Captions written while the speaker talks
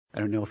I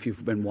don't know if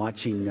you've been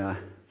watching the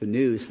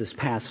news this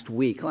past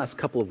week, last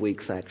couple of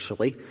weeks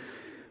actually.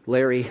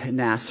 Larry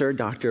Nassar,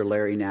 Dr.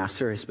 Larry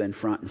Nassar, has been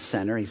front and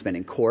center. He's been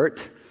in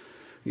court.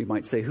 You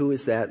might say, who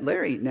is that?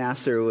 Larry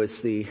Nassar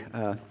was the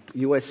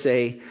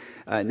USA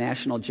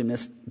National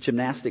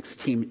Gymnastics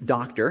Team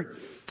doctor.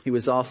 He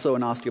was also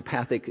an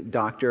osteopathic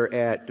doctor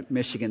at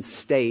Michigan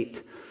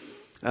State.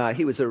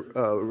 He was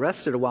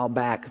arrested a while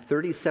back.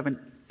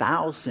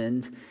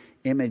 37,000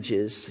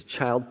 images,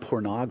 child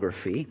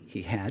pornography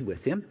he had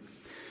with him.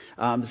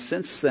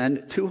 Since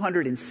then,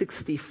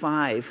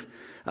 265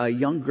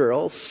 young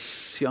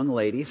girls, young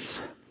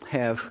ladies,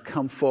 have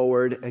come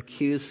forward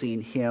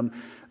accusing him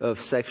of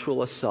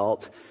sexual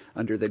assault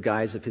under the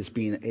guise of his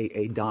being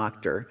a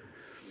doctor.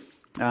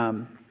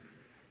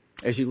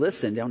 As you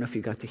listened, I don't know if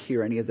you got to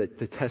hear any of the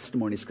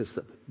testimonies, because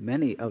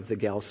many of the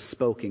gals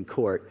spoke in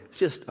court. It's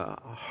just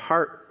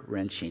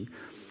heart-wrenching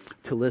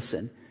to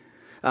listen.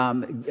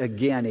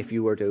 Again, if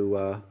you were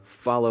to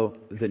follow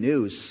the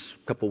news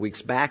a couple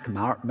weeks back,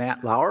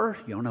 Matt Lauer,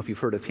 you don't know if you've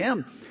heard of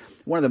him,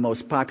 one of the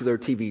most popular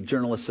TV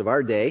journalists of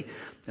our day.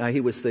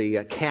 He was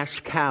the cash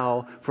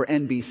cow for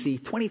NBC.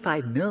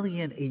 $25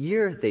 million a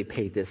year they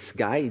paid this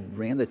guy. He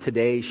ran the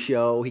Today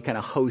Show. He kind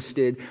of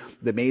hosted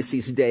the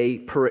Macy's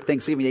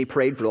Thanksgiving Day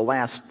Parade for the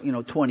last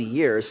 20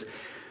 years.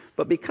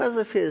 But because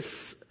of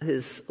his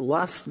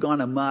lust gone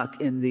amok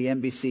in the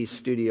NBC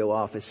studio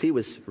office, he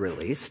was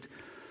released.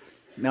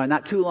 Now,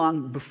 not too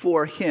long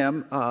before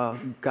him, a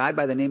guy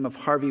by the name of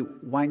Harvey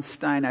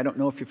Weinstein, I don't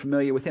know if you're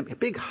familiar with him, a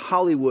big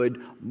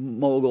Hollywood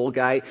mogul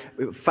guy,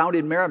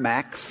 founded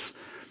Miramax.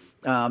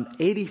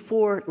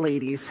 84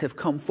 ladies have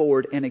come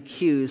forward and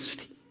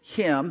accused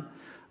him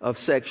of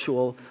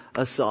sexual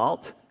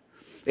assault.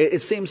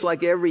 It seems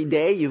like every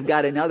day you've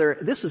got another,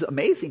 this is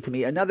amazing to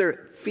me,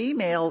 another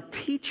female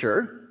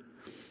teacher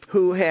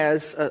who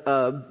has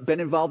been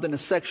involved in a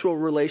sexual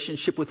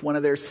relationship with one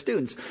of their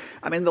students.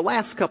 I mean, the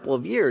last couple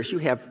of years, you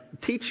have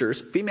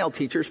teachers, female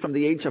teachers from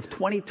the age of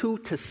 22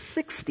 to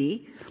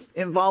 60,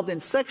 involved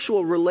in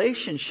sexual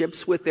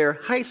relationships with their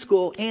high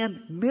school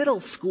and middle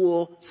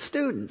school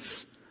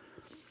students.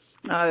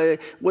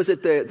 Was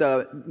it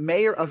the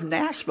mayor of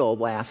Nashville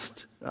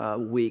last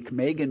week,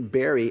 Megan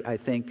Barry, I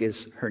think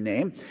is her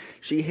name.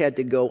 She had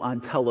to go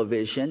on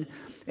television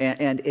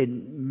and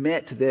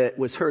admit that it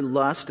was her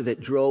lust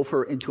that drove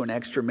her into an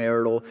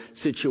extramarital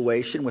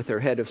situation with her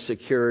head of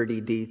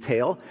security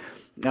detail.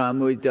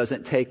 It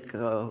doesn't take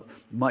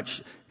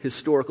much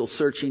historical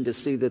searching to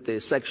see that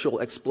the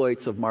sexual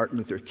exploits of Martin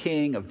Luther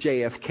King, of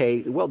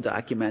JFK, well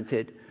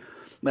documented.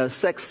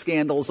 Sex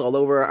scandals all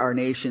over our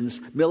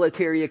nation's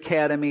military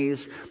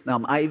academies,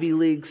 Ivy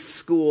League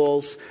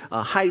schools,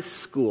 high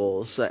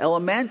schools,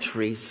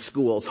 elementary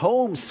schools,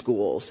 home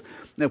schools.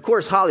 And of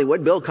course,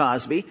 Hollywood, Bill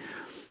Cosby.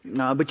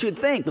 But you'd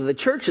think the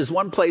church is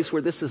one place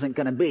where this isn't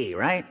going to be,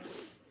 right?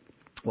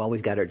 Well,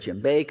 we've got our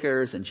Jim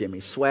Bakkers and Jimmy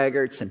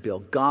Swaggarts and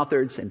Bill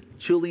Gothards and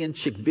Julian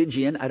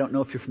Chikvijian. I don't know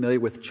if you're familiar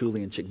with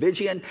Julian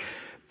Chikvijian.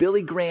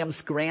 Billy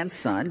Graham's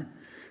grandson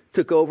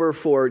took over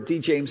for D.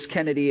 James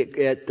Kennedy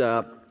at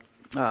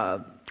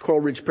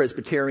Coral Ridge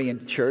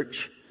Presbyterian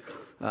Church.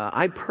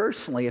 I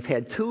personally have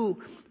had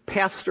two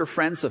pastor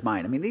friends of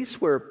mine. I mean, these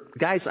were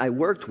guys I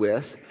worked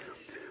with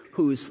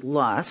whose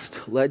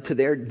lust led to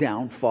their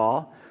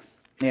downfall.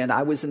 And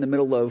I was in the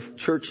middle of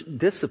church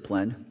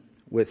discipline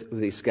with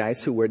these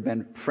guys who had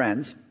been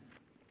friends.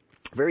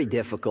 Very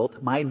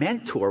difficult. My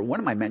mentor, one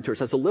of my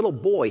mentors, as a little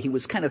boy, he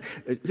was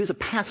a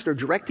pastor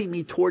directing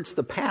me towards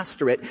the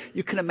pastorate.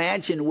 You can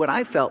imagine what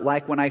I felt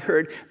like when I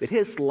heard that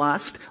his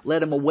lust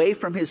led him away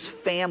from his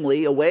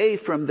family, away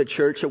from the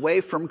church, away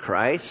from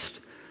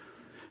Christ.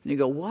 And you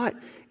go, what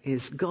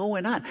is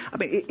going on? I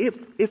mean,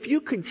 if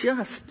you could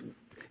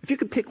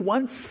pick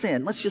one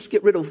sin, let's just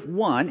get rid of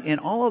one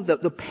and all of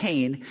the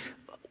pain.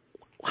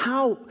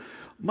 How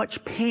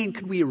much pain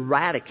could we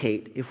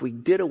eradicate if we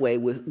did away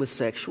with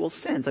sexual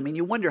sins? I mean,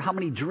 you wonder how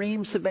many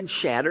dreams have been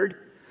shattered,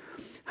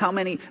 how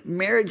many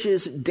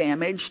marriages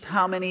damaged,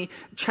 how many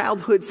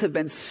childhoods have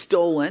been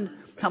stolen,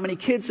 how many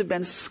kids have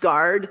been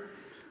scarred,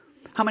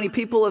 how many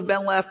people have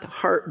been left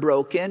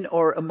heartbroken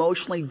or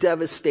emotionally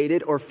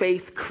devastated or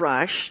faith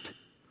crushed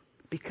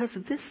because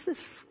of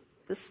this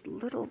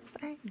little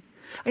thing.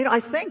 I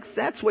think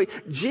that's why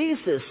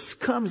Jesus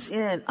comes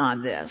in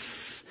on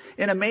this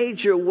in a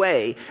major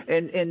way.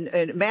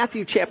 In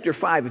Matthew chapter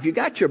 5, if you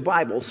got your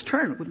Bibles,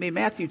 turn with me,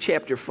 Matthew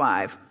chapter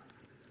 5.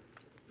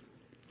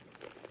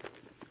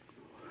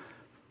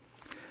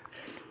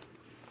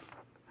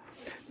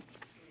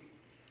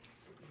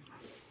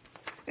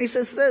 He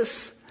says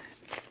this.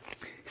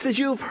 He says,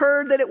 you've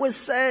heard that it was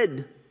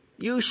said,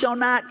 you shall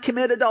not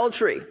commit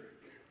adultery.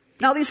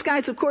 Now, these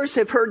guys, of course,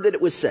 have heard that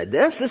it was said.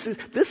 This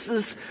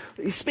is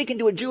he's speaking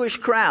to a Jewish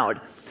crowd.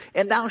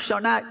 And thou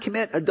shalt not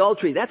commit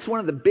adultery. That's one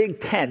of the big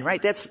 10,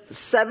 right? That's the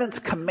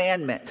 7th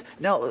commandment.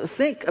 Now,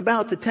 think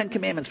about the 10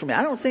 commandments for me.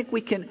 I don't think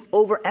we can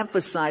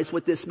overemphasize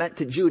what this meant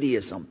to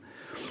Judaism.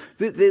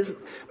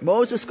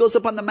 Moses goes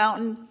up on the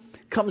mountain,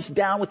 comes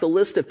down with a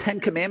list of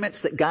 10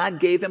 commandments that God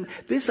gave him.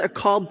 These are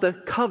called the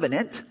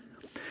covenant.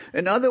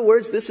 In other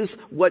words, this is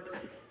what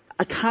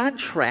a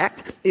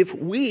contract, if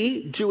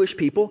we, Jewish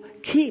people,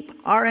 keep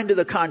our end of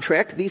the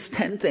contract, these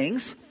 10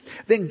 things,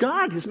 then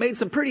God has made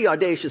some pretty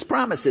audacious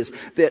promises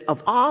that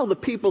of all the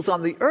peoples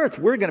on the earth,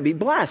 we're going to be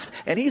blessed,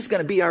 and he's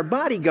going to be our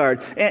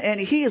bodyguard,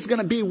 and he is going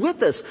to be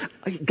with us.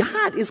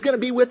 God is going to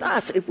be with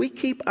us if we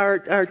keep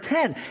our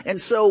 10. And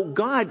so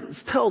God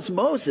tells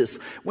Moses,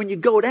 when you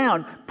go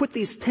down, put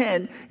these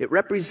 10, it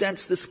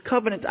represents this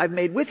covenant I've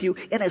made with you,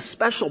 in a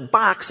special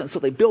box. And so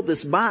they build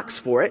this box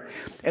for it.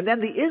 And then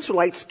the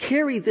Israelites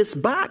carry this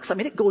box. I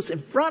mean, it goes in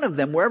front of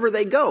them wherever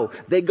they go.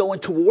 They go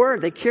into war,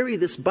 they carry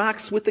this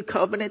box with the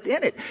covenant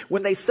in it.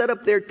 When they set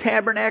up their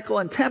tabernacle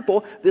and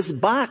temple, this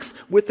box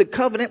with the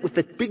covenant, with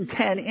the big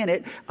 10 in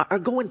it, are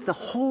going to the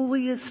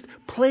holiest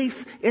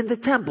place in the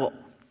temple.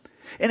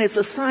 And it's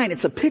a sign,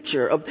 it's a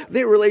picture of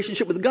their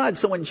relationship with God.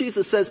 So when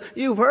Jesus says,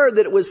 you've heard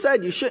that it was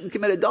said you shouldn't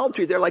commit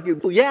adultery, they're like,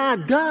 yeah,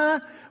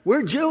 duh.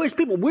 We're Jewish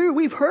people.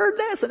 We've heard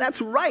this, and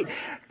that's right.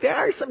 There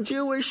are some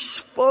Jewish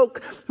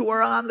folk who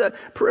are on the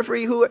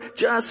periphery who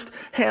just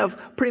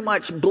have pretty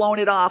much blown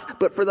it off.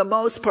 But for the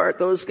most part,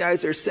 those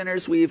guys are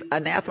sinners. We've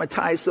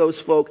anathematized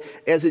those folk.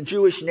 As a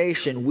Jewish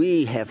nation,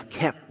 we have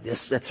kept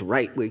this. That's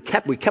right. We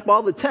kept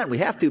all the 10. We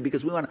have to,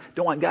 because we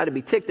don't want God to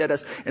be ticked at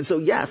us. And so,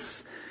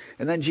 yes.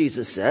 And then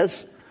Jesus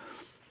says,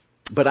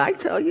 but I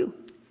tell you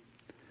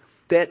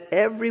that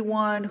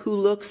everyone who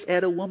looks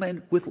at a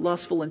woman with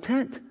lustful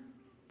intent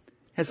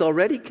has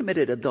already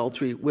committed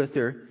adultery with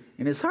her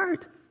in his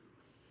heart.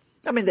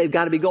 I mean, they've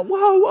got to be going,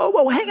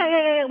 whoa, hang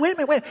on, wait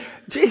a minute.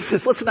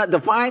 Jesus, let's not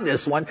define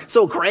this one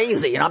so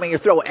crazy. I mean, you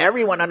throw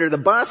everyone under the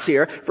bus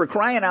here for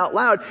crying out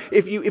loud.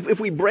 If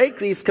we break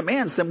these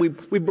commands, then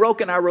we've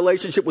broken our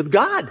relationship with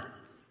God.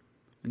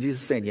 And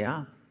Jesus is saying,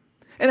 yeah.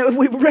 And if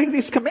we break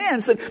these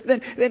commands,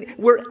 then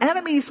we're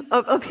enemies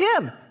of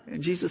him.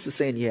 And Jesus is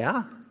saying,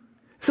 yeah.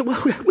 So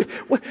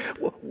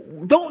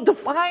don't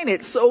define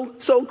it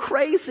so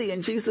crazy.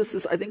 And Jesus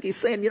is, I think he's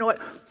saying, you know what?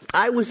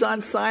 I was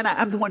on Sinai.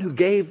 I'm the one who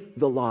gave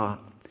the law.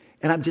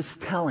 And I'm just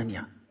telling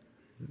you,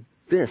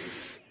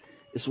 this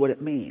is what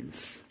it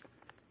means.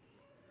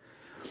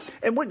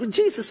 And what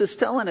Jesus is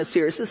telling us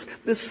here is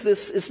this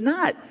is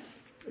not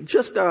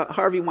just a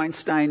Harvey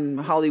Weinstein,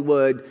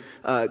 Hollywood,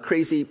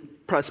 crazy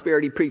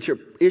prosperity preacher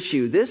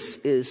issue. This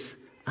is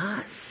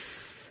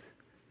us.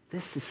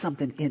 This is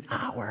something in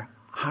our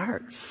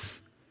hearts.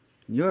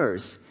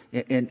 Yours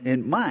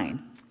and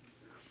mine.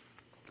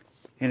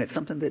 And it's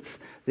something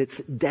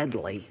that's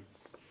deadly,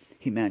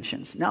 he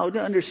mentions. Now, to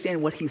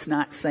understand what he's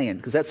not saying,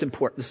 because that's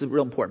important. This is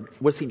real important.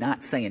 What's he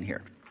not saying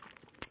here?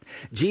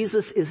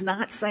 Jesus is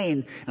not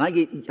saying,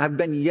 and I've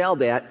been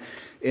yelled at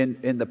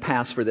in the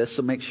past for this,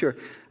 so make sure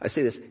I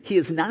say this. He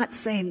is not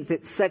saying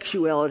that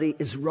sexuality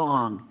is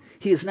wrong.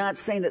 He is not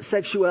saying that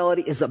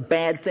sexuality is a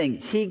bad thing.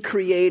 He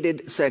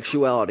created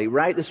sexuality,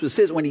 right? This was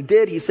his. When he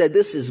did, he said,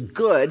 this is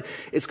good.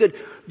 It's good.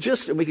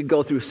 And we could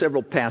go through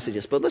several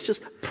passages, but let's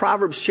just,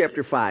 Proverbs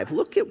chapter 5.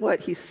 Look at what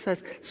he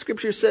says.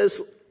 Scripture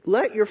says,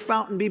 let your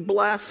fountain be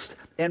blessed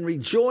and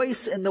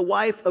rejoice in the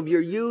wife of your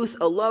youth,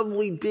 a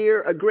lovely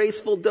deer, a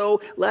graceful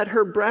doe. Let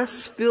her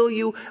breasts fill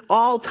you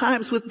all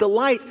times with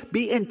delight.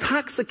 Be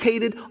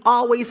intoxicated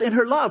always in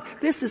her love.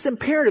 This is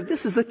imperative.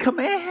 This is a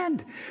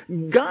command.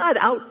 God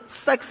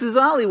outsexes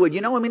Hollywood.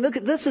 I mean, look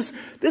at this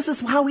is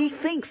how he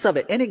thinks of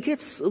it. And it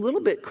gets a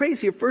little bit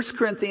crazier. 1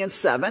 Corinthians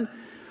 7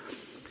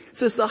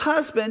 says the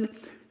husband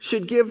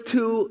should give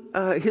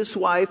to his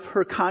wife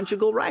her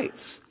conjugal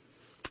rights,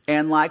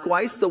 and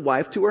likewise the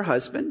wife to her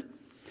husband.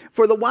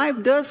 For the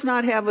wife does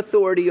not have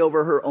authority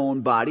over her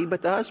own body,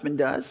 but the husband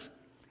does.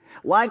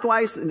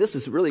 Likewise, and this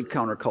is really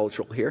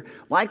countercultural here,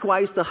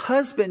 likewise the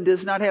husband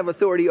does not have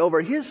authority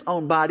over his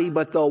own body,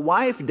 but the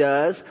wife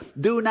does.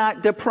 Do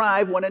not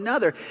deprive one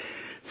another.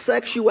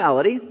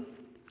 Sexuality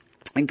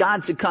in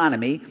God's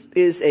economy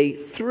is a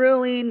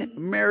thrilling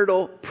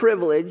marital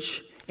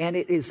privilege, and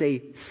it is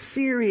a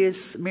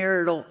serious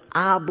marital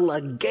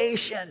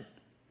obligation.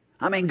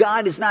 I mean,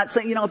 God is not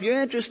saying, if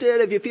you're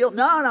interested, if you feel,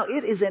 no,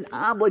 it is an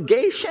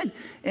obligation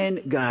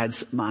in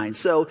God's mind.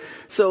 So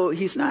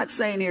he's not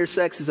saying here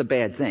sex is a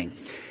bad thing.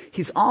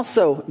 He's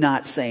also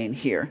not saying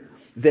here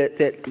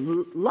that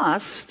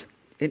lust,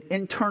 an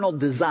internal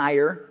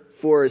desire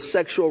for a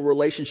sexual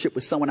relationship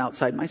with someone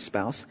outside my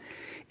spouse,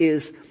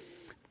 is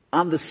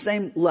on the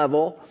same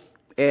level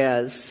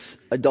as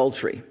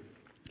adultery.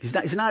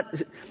 He's not.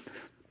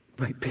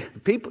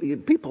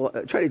 People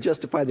try to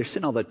justify their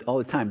sin all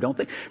the time, don't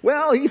they?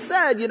 Well, he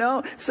said,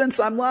 since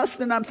I'm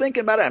lusting and I'm thinking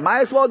about it, I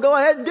might as well go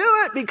ahead and do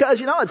it because,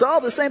 it's all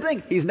the same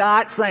thing. He's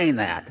not saying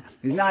that.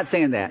 He's not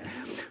saying that.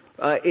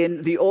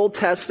 In the Old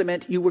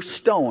Testament, you were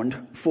stoned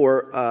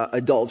for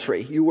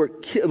adultery. It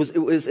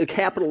was a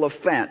capital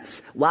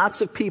offense.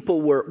 Lots of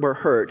people were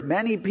hurt.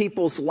 Many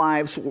people's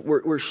lives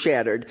were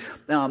shattered.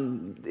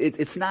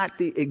 It's not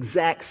the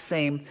exact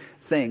same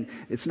thing.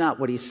 It's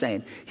not what he's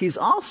saying. He's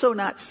also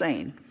not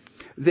saying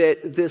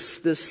that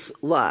this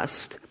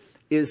lust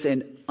is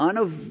an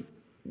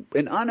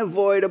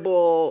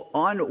unavoidable,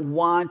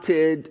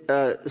 unwanted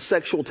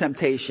sexual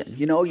temptation.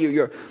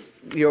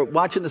 You're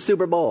watching the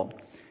Super Bowl,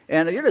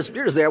 And you're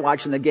just there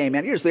watching the game,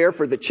 man. You're just there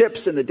for the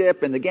chips and the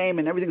dip and the game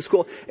and everything's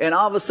cool. And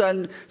all of a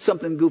sudden,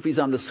 something goofy's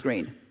on the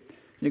screen.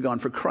 You're going,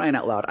 for crying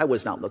out loud, I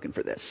was not looking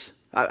for this.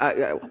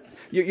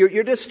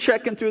 You're just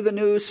checking through the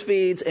news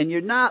feeds, and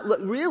you're not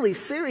really,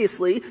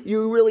 seriously,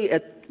 you're really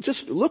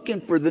just looking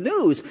for the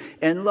news.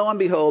 And lo and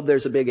behold,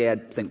 there's a big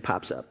ad thing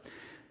pops up.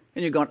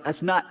 And you're going,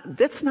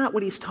 that's not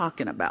what he's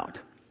talking about.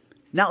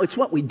 Now, it's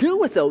what we do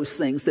with those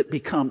things that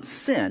become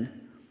sin.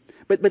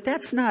 But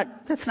that's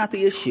not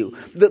the issue.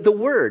 The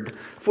word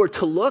for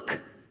to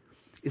look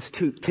is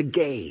to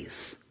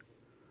gaze.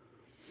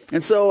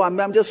 And so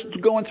I'm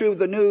just going through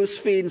the news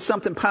feed and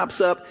something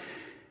pops up.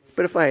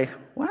 But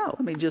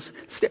let me just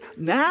stare.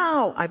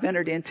 Now I've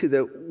entered into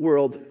the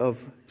world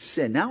of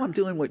sin. Now I'm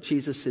doing what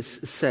Jesus has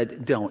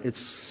said don't. It's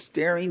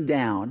staring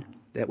down,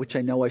 that which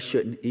I know I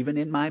shouldn't, even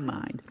in my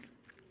mind,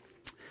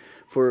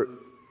 for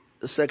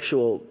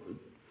sexual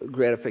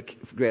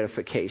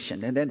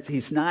gratification. And then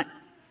he's not,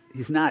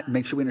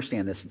 make sure we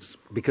understand this, it's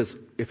because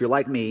if you're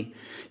like me,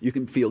 you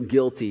can feel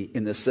guilty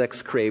in the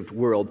sex-craved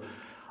world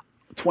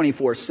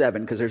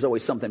 24/7, because there's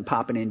always something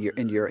popping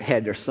into your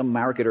head. There's some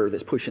marketer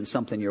that's pushing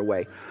something your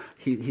way.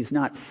 He's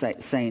not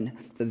saying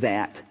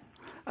that.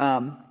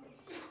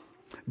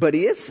 But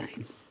he is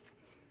saying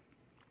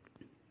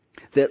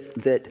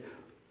that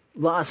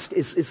lust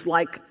is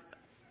like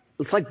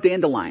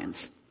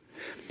dandelions.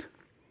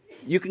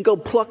 You can go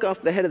pluck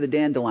off the head of the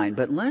dandelion,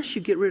 but unless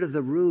you get rid of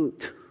the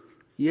root,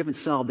 you haven't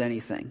solved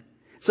anything.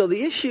 So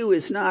the issue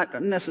is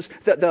not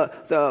necessarily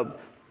the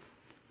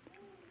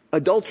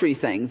adultery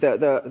thing.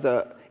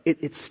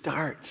 It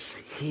starts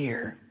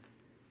here,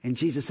 and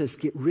Jesus says,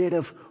 "Get rid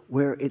of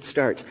where it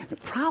starts." The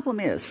problem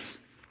is,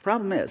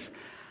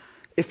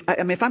 if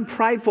I'm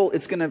prideful,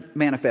 it's going to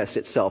manifest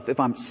itself. If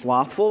I'm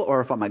slothful,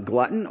 or if I'm a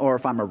glutton, or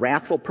if I'm a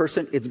wrathful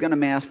person, it's going to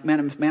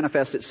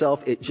manifest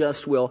itself. It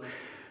just will.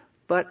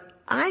 But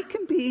I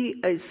can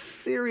be a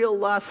serial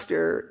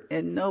luster,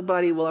 and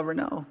nobody will ever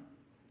know.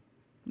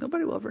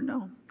 Nobody will ever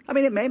know. I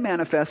mean, it may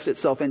manifest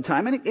itself in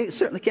time, and it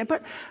certainly can,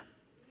 but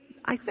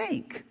I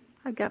think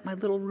I've got my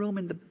little room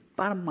in the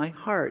bottom of my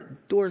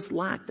heart, doors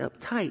locked up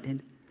tight,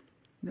 and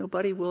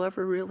nobody will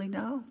ever really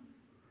know.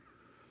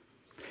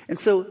 And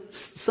so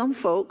some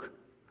folk,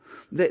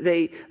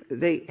 they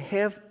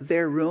have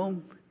their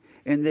room,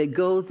 and they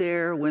go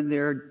there when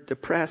they're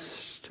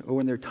depressed, or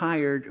when they're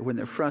tired, or when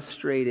they're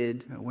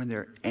frustrated, or when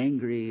they're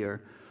angry,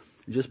 or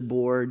just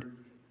bored.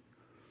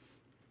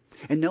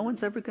 And no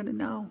one's ever going to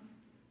know.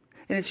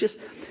 And it's just,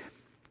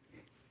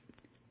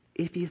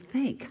 if you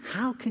think,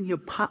 how can you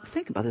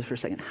think about this for a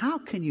second? How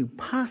can you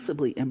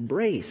possibly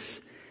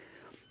embrace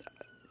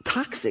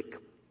toxic,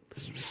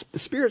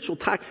 spiritual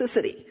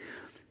toxicity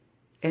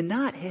and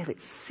not have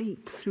it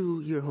seep through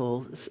your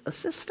whole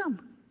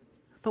system?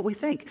 But we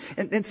think,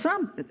 and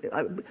some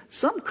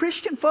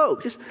Christian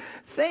folk just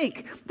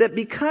think that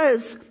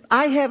because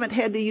I haven't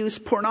had to use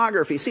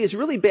pornography. See, it's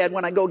really bad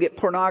when I go get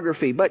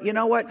pornography, but you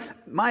know what?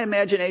 My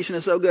imagination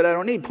is so good I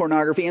don't need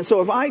pornography. And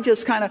so if I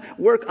just kind of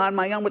work on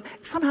my own,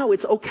 somehow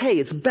it's okay,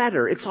 it's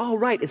better, it's all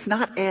right, it's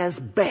not as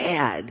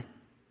bad.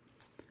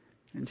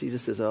 And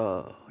Jesus says,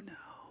 "Oh,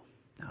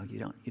 no, you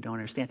don't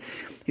understand."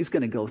 He's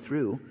going to go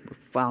through, we'll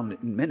follow it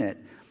in a minute,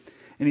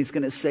 and he's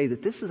going to say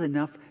that this is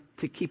enough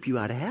to keep you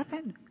out of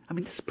heaven. I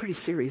mean, this is a pretty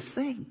serious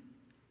thing.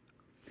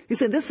 He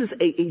said this is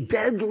a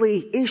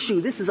deadly issue.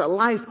 This is a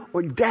life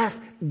or death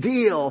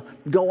deal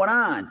going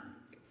on.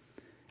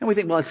 And we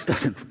think, well, this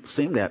doesn't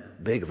seem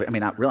that big of a,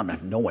 not really.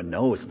 No one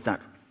knows. It's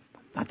not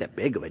that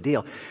big of a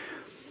deal.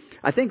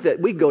 I think that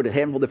we go to a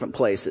handful of different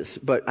places,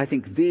 but I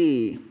think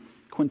the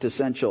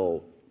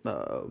quintessential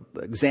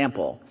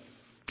example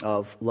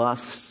of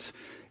lust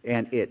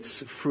and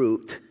its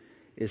fruit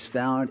is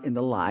found in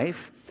the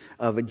life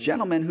of a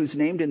gentleman who's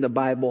named in the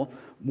Bible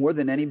more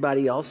than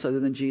anybody else other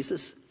than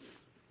Jesus,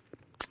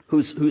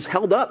 who's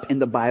held up in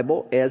the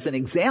Bible as an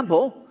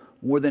example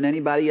more than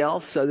anybody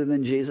else other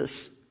than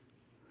Jesus,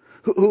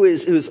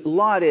 who's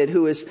lauded,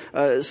 who is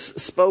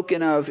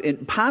spoken of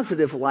in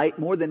positive light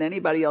more than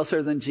anybody else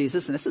other than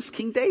Jesus, and this is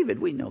King David.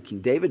 We know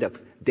King David of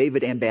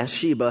David and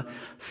Bathsheba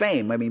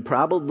fame.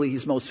 Probably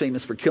he's most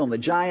famous for killing the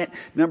giant.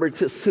 Number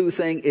two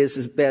thing is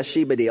his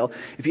Bathsheba deal.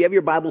 If you have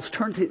your Bibles,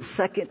 turn to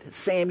 2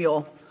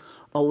 Samuel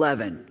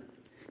 11.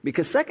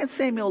 Because 2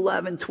 Samuel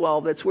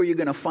 11:12, that's where you're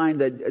going to find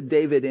the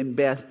David and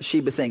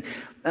Bathsheba thing.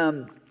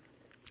 And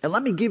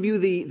let me give you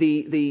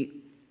the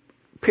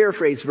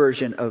paraphrase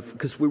version of,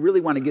 because we really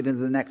want to get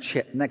into the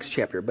next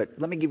chapter, but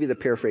let me give you the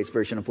paraphrase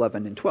version of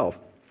 11 and 12.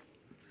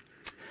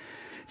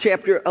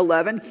 Chapter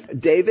 11,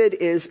 David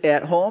is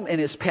at home in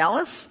his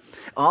palace.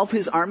 All of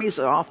his armies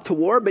are off to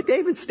war, but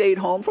David stayed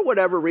home for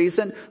whatever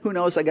reason. Who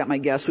knows? I got my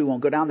guess. We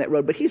won't go down that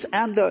road. But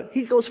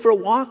he goes for a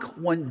walk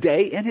one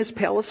day in his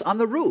palace on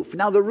the roof.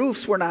 Now, the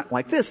roofs were not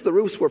like this. The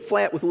roofs were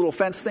flat with a little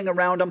fence thing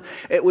around them.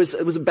 It was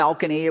a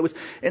balcony.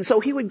 And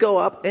so he would go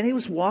up, and he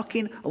was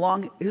walking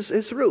along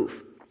his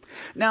roof.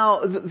 Now,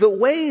 the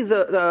way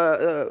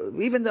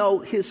even though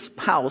his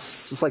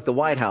house is like the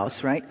White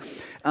House, right?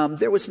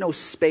 There was no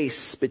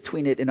space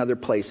between it and other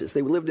places.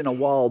 They lived in a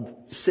walled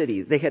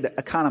city. They had to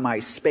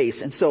economize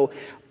space. And so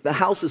the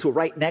houses were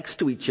right next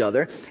to each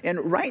other.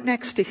 And right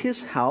next to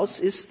his house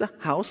is the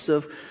house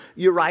of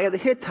Uriah the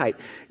Hittite.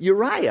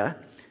 Uriah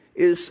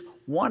is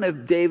one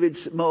of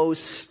David's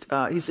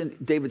he's in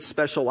David's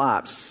special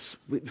ops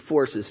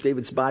forces,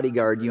 David's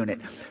bodyguard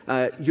unit.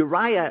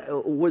 Uriah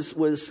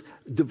was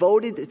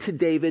devoted to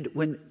David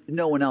when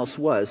no one else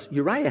was.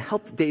 Uriah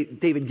helped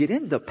David get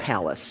in the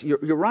palace.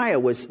 Uriah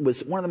was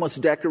one of the most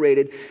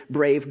decorated,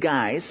 brave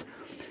guys.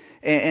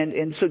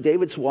 And so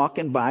David's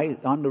walking by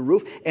on the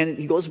roof, and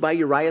he goes by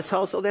Uriah's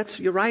house. Oh, that's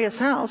Uriah's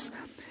house.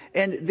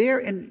 And there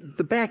in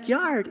the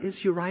backyard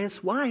is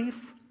Uriah's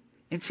wife,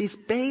 and she's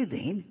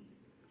bathing.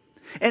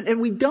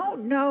 And we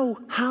don't know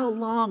how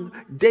long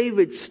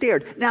David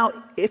stared. Now,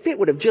 if it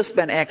would have just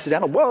been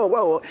accidental,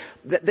 whoa,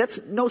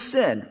 that's no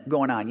sin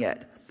going on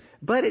yet.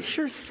 But it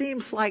sure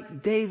seems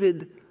like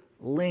David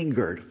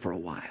lingered for a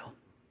while,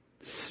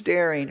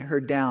 staring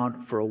her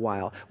down for a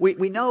while.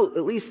 We know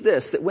at least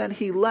this, that when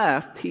he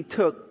left, he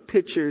took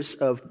pictures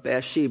of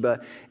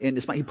Bathsheba in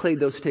his mind. He played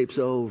those tapes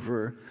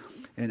over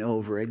and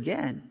over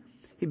again.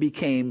 He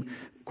became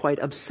quite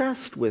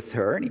obsessed with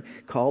her, and he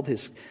called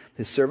his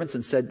servants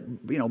and said,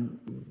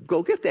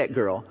 go get that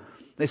girl.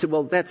 They said,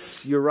 well,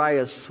 that's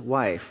Uriah's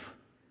wife.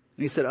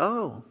 And he said,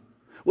 oh,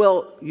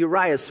 well,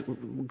 Uriah's a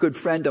good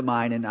friend of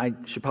mine, and I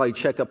should probably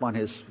check up on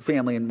his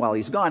family and while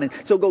he's gone. And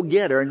so go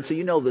get her. And so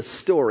you know the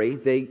story.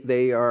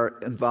 They are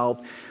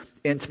involved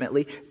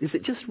intimately. Is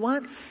it just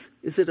once?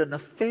 Is it an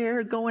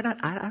affair going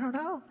on? I don't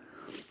know.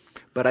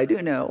 But I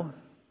do know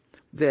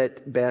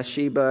that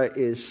Bathsheba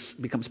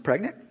becomes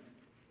pregnant.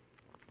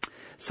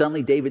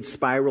 Suddenly, David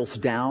spirals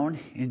down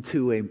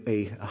into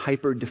a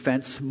hyper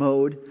defense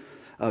mode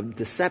of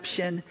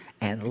deception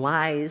and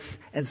lies,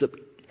 ends up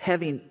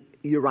having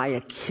Uriah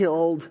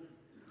killed.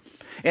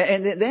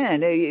 And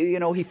then,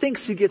 he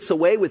thinks he gets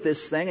away with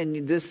this thing,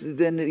 and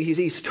then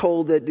he's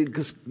told that,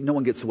 because no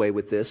one gets away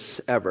with this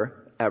ever.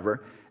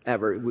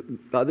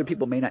 Other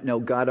people may not know.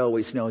 God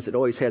always knows. It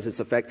always has its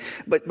effect.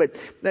 But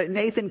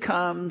Nathan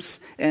comes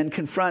and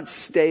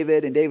confronts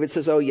David, and David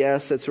says, oh,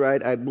 yes, that's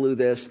right, I blew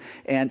this.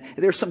 And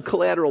there's some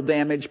collateral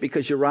damage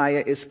because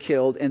Uriah is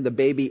killed, and the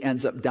baby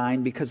ends up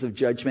dying because of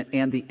judgment,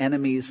 and the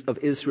enemies of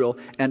Israel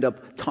end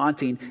up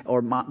taunting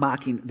or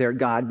mocking their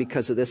God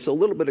because of this. So a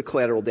little bit of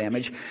collateral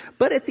damage.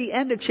 But at the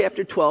end of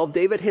chapter 12,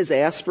 David has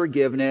asked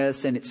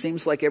forgiveness, and it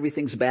seems like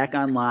everything's back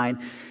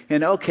online.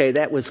 And okay,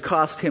 that was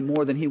cost him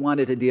more than he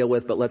wanted to deal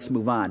with, but let's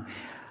move on.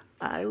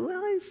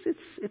 Well,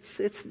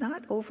 it's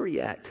not over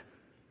yet.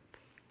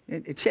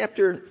 In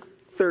chapter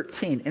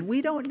 13, and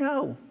we don't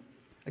know,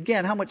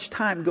 again, how much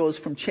time goes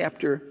from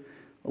chapter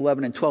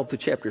 11 and 12 to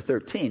chapter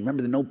 13.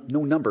 Remember,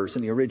 no numbers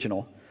in the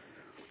original.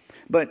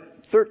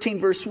 But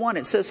 13 verse 1,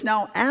 it says,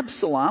 now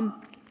Absalom,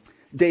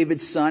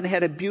 David's son,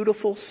 had a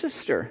beautiful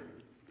sister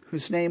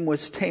whose name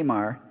was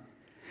Tamar.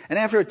 And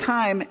after a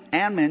time,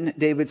 Amnon,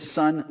 David's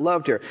son,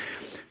 loved her.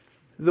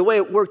 The way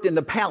it worked in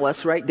the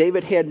palace, right?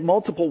 David had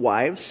multiple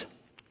wives.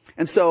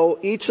 And so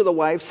each of the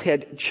wives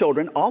had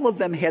children. All of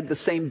them had the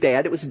same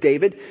dad. It was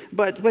David.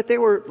 But they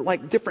were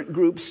like different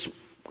groups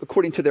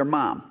according to their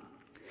mom.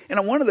 And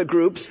on one of the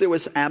groups, there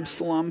was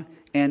Absalom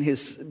and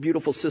his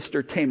beautiful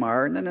sister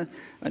Tamar. And then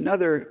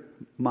another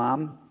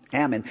mom,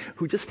 Ammon,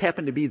 who just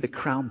happened to be the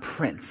crown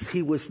prince.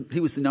 He was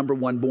the number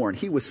one born.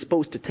 He was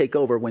supposed to take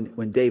over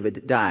when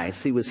David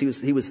dies. He was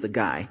the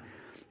guy,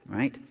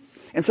 right?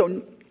 And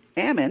so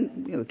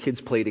Ammon, the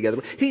kids play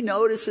together. He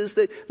notices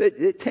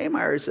that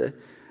Tamar is a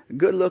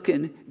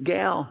good-looking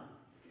gal.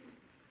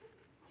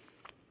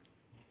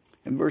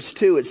 In verse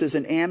 2, it says,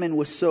 and Ammon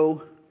was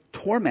so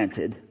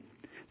tormented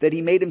that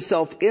he made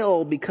himself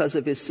ill because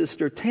of his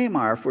sister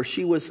Tamar, for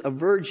she was a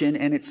virgin,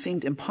 and it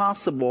seemed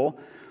impossible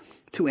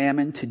to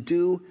Ammon to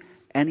do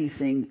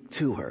anything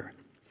to her.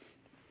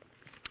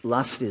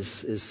 Lust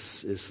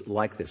is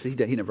like this. He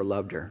never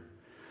loved her.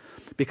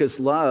 Because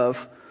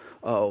love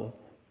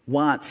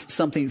wants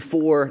something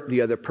for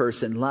the other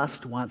person.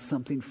 Lust wants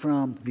something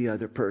from the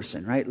other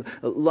person, right?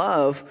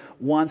 Love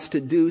wants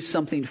to do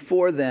something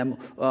for them.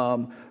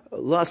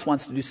 Lust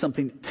wants to do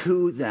something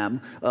to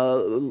them.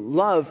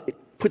 Love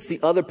puts the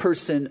other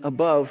person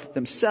above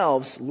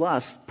themselves.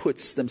 Lust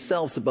puts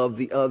themselves above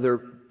the other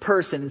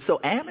person. And so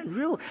Ammon,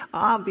 real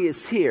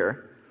obvious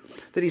here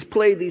that he's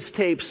played these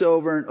tapes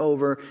over and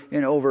over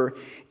and over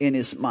in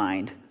his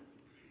mind.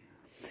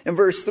 In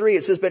verse 3,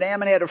 it says, but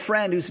Ammon had a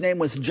friend whose name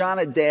was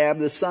Jonadab,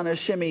 the son of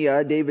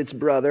Shimeah, David's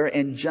brother.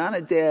 And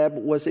Jonadab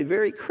was a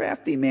very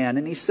crafty man.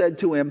 And he said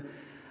to him,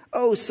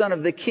 O son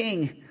of the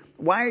king,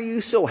 why are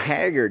you so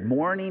haggard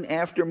morning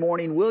after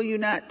morning? Will you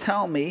not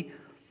tell me?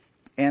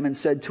 Ammon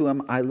said to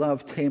him, I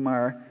love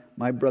Tamar,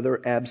 my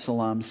brother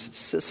Absalom's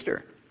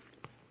sister.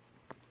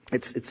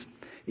 It's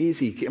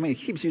easy. I mean,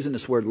 he keeps using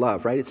this word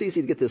love, right? It's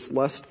easy to get this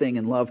lust thing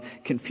and love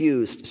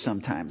confused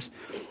sometimes.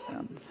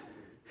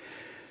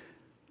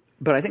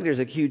 But I think there's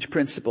a huge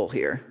principle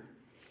here.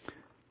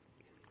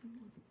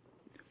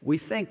 we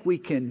think we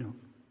can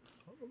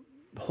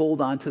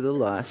hold on to the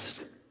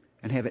lust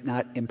and have it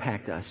not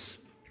impact us.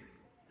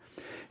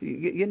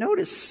 You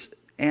notice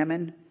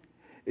Ammon,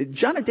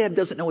 Jonadab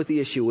doesn't know what the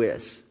issue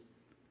is.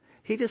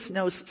 He just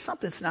knows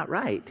something's not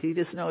right. He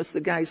just knows the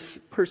guy's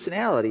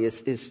personality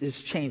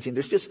is changing.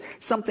 There's just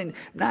something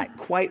not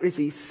quite, is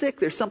he sick?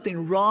 There's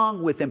something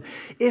wrong with him.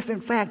 If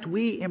in fact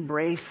we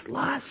embrace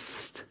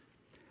lust,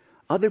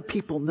 other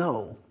people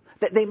know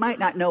that they might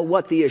not know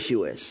what the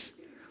issue is,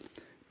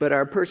 but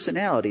our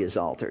personality is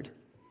altered.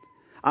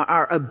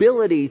 Our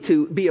ability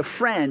to be a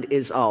friend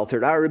is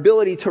altered. Our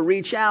ability to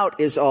reach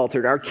out is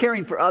altered. Our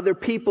caring for other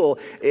people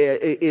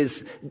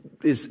is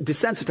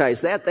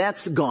desensitized.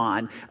 That's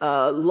gone.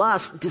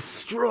 Lust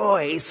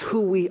destroys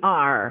who we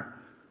are.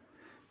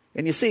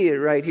 And you see it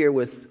right here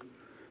with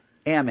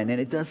Ammon,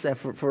 and it does that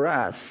for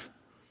us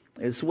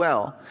as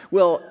well.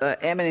 Well,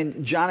 Ammon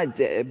and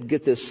Jonadab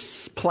get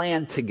this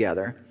plan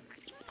together.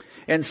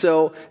 And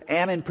so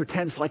Ammon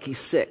pretends like he's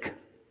sick.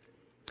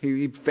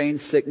 He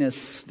feigns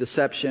sickness,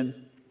 deception.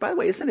 By the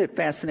way, isn't it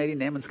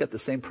fascinating? Ammon's got the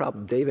same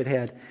problem David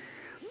had.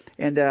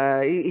 And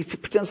he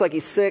pretends like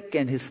he's sick,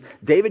 and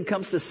David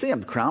comes to see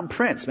him, crown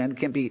prince, man.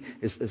 Can't be,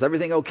 is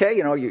everything okay?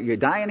 You know, you're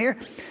dying here.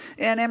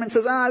 And Ammon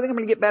says, I think I'm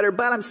going to get better,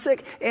 but I'm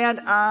sick. And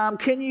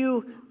can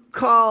you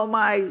call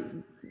my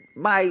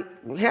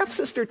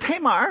half-sister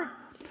Tamar?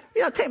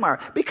 Yeah, Tamar,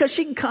 because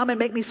she can come and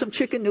make me some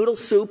chicken noodle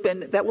soup,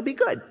 and that will be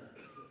good.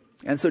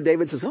 And so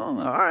David says, all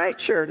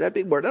right, sure,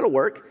 that'll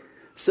work.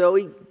 So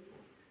he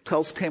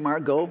tells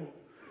Tamar, go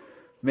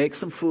make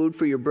some food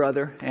for your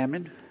brother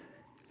Ammon.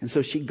 And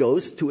so she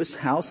goes to his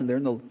house, and they're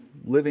in the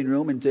living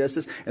room and does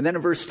this. And then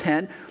in verse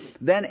 10,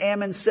 then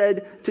Ammon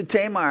said to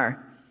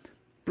Tamar,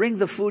 bring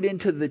the food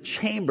into the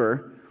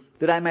chamber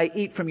that I might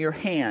eat from your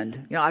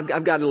hand. You know,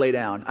 I've got to lay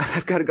down.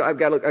 I've got to go. I've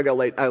got to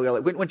lay.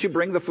 Once you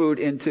bring the food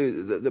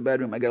into the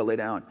bedroom, I got to lay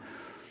down.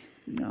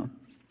 You know.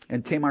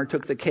 And Tamar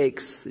took the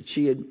cakes that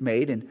she had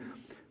made and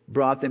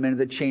brought them into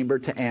the chamber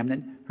to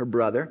Amnon, her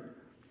brother.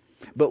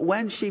 But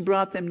when she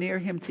brought them near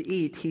him to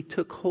eat, he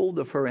took hold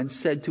of her and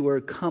said to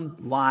her, come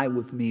lie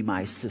with me,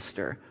 my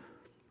sister.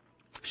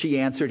 She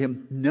answered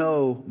him,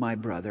 no, my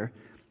brother,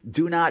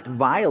 do not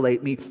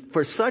violate me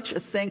for such a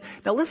thing.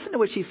 Now listen to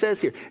what she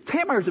says here.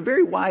 Tamar is a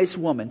very wise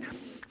woman.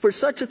 For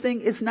such a thing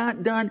is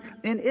not done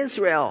in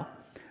Israel.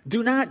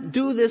 Do not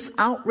do this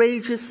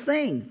outrageous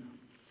thing.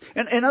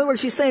 And in other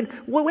words, she's saying,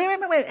 well, wait,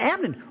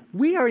 Amnon,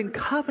 we are in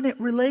covenant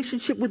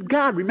relationship with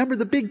God. Remember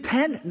the big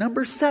 10?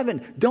 Number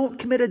 7, don't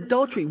commit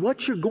adultery.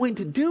 What you're going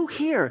to do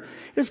here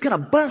is going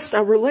to bust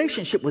our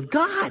relationship with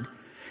God.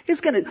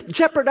 It's going to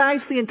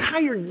jeopardize the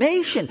entire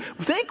nation.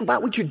 Think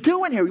about what you're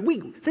doing here.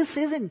 This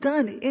isn't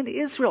done in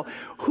Israel.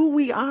 Who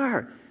we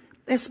are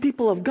as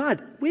people of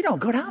God, we don't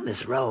go down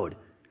this road.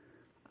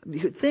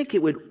 You'd think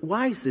it would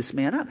wise this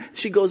man up.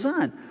 She goes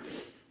on.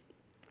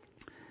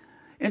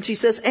 And she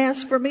says,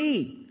 as for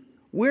me,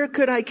 where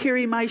could I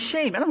carry my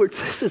shame? In other words,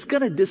 this is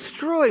going to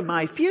destroy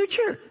my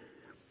future.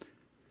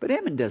 But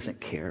Ammon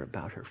doesn't care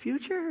about her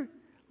future.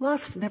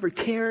 Lust never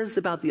cares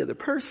about the other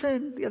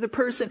person. The other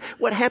person,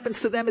 what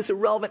happens to them is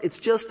irrelevant. It's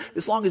just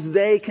as long as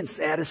they can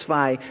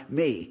satisfy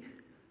me.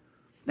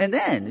 And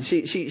then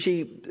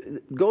she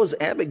goes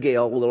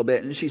Abigail a little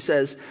bit, and she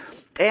says,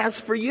 as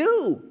for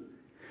you,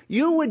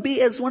 you would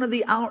be as one of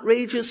the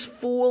outrageous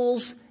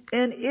fools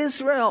in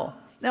Israel.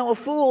 Now, a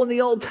fool in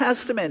the Old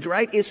Testament,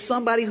 right, is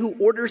somebody who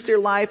orders their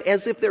life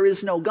as if there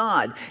is no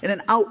God. And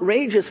an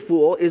outrageous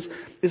fool is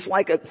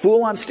like a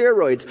fool on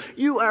steroids.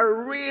 You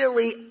are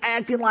really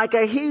acting like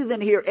a heathen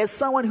here as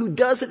someone who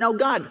doesn't know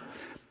God.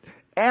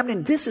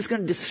 Amnon, this is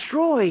going to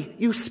destroy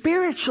you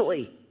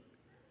spiritually.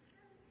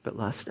 But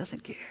lust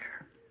doesn't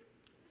care.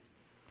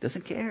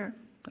 Doesn't care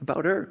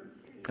about her,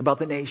 about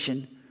the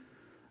nation,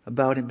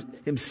 about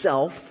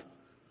himself.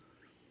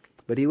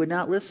 But he would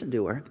not listen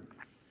to her.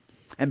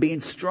 And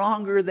being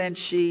stronger than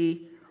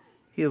she,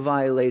 he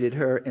violated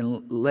her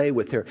and lay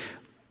with her.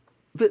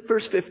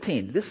 Verse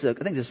 15. I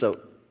think there's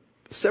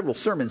several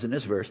sermons in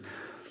this verse.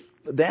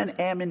 Then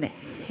Ammon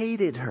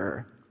hated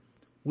her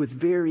with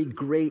very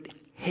great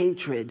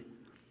hatred,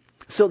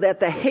 so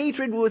that the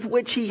hatred with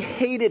which he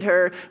hated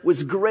her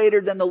was greater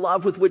than the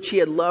love with which he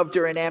had loved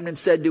her. And Ammon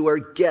said to her,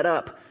 get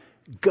up,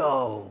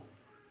 go.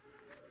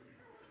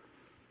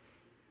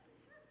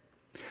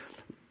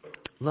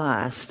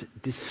 Lust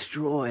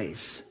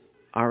destroys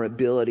our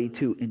ability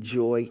to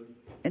enjoy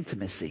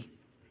intimacy.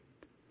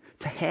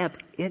 To have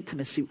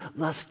intimacy,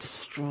 lust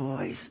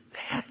destroys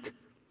that.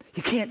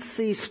 You can't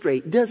see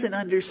straight, doesn't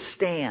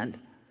understand.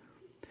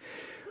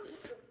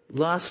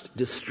 Lust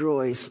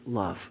destroys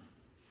love.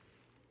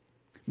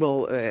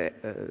 Well,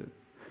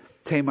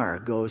 Tamar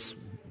goes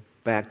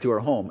back to her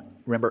home.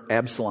 Remember,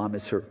 Absalom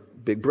is her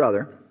big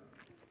brother.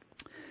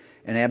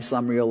 And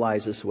Absalom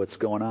realizes what's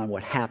going on,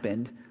 what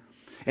happened.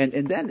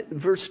 And then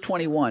verse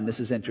 21, this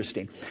is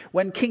interesting.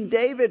 When King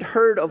David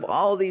heard of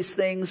all these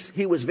things,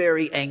 he was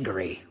very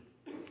angry.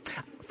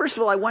 First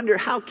of all, I wonder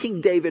how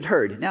King David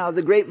heard. Now,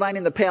 the grapevine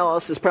in the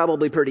palace is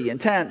probably pretty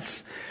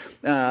intense.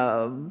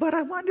 But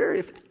I wonder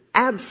if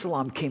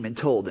Absalom came and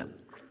told him.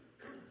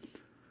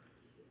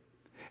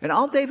 And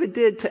all David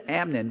did to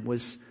Amnon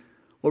was,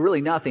 well,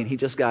 really nothing. He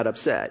just got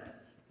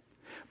upset.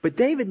 But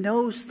David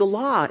knows the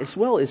law as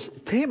well as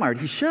Tamar.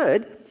 He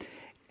should.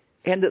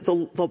 And the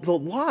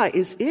law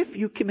is if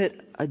you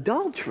commit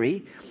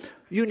adultery,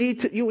 we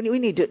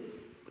need to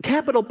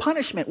capital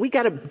punishment. We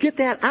got to get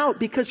that out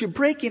because you're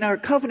breaking our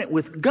covenant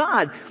with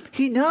God.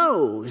 He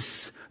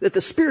knows that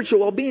the spiritual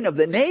well-being of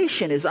the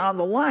nation is on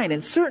the line,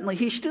 and certainly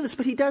he should do this,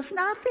 but he does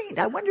nothing.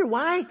 I wonder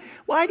why.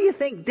 Why do you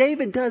think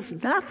David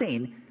does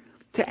nothing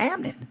to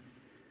Amnon?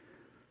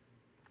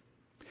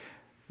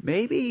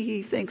 Maybe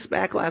he thinks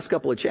back last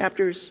couple of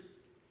chapters,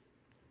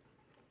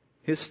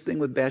 his thing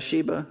with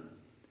Bathsheba.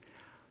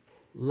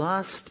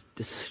 Lust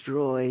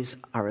destroys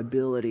our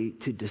ability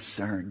to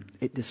discern.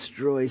 It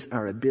destroys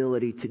our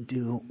ability to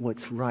do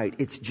what's right.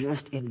 It's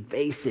just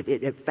invasive.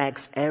 It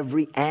affects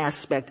every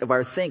aspect of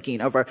our thinking,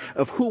 of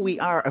who we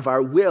are, of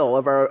our will,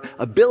 of our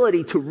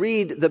ability to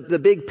read the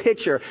big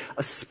picture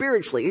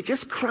spiritually. It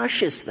just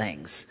crushes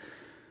things.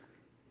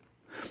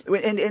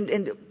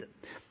 And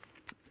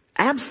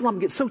Absalom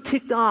gets so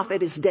ticked off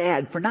at his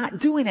dad for not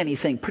doing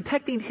anything,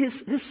 protecting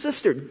his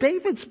sister,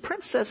 David's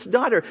princess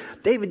daughter.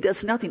 David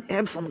does nothing.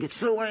 Absalom gets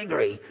so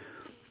angry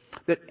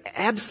that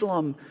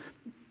Absalom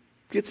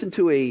gets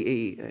into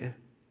a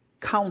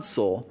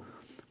council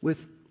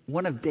with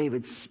one of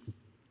David's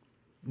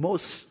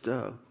most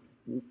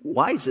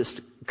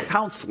wisest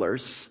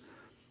counselors.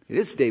 It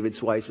is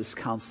David's wisest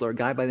counselor, a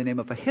guy by the name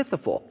of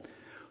Ahithophel,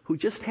 who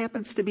just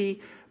happens to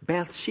be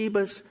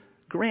Bathsheba's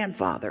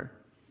grandfather.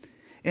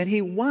 And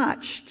he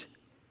watched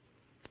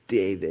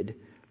David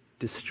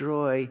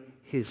destroy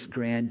his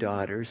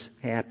granddaughter's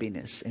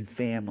happiness and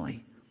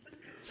family.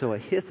 So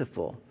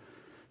Ahithophel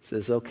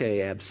says,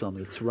 okay,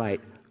 Absalom, it's right.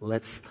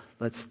 Let's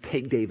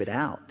take David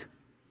out.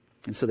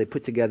 And so they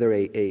put together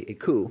a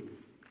coup.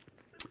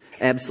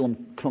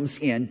 Absalom comes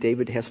in.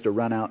 David has to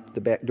run out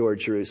the back door of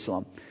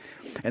Jerusalem.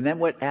 And then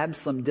what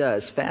Absalom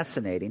does,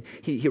 fascinating,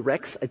 he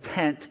erects a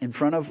tent in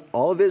front of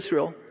all of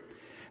Israel.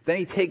 Then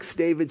he takes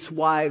David's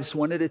wives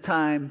one at a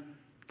time,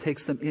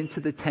 takes them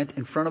into the tent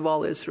in front of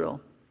all Israel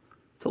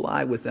to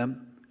lie with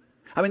them.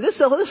 I mean,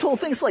 this whole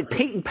thing is like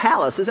Peyton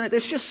Palace, isn't it?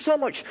 There's just so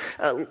much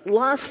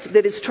lust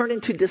that is turned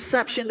into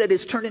deception, that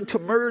is turned into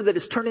murder, that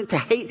is turned into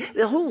hate.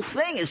 The whole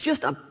thing is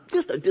just a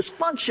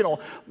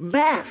dysfunctional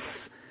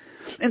mess.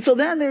 And so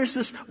then there's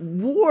this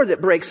war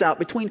that breaks out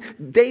between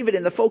David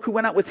and the folk who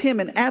went out with him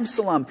and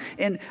Absalom.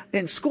 And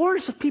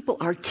scores of people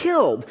are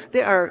killed.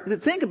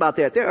 Think about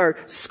that. There are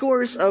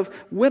scores of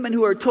women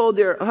who are told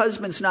their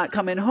husband's not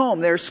coming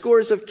home. There are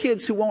scores of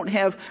kids who won't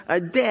have a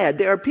dad.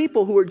 There are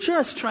people who are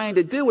just trying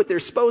to do what they're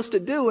supposed to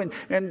do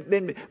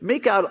and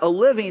make out a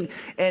living.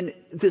 And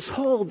this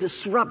whole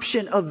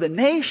disruption of the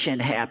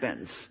nation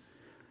happens.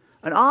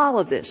 And all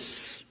of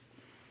this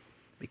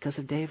because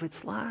of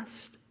David's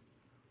lust.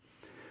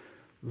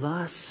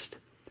 Lust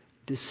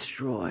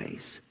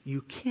destroys.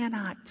 You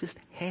cannot just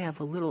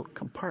have a little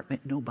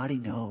compartment. Nobody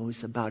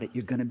knows about it.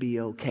 You're going to be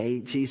okay.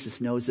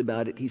 Jesus knows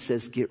about it. He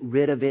says, get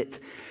rid of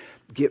it.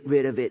 Get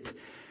rid of it.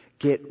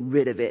 Get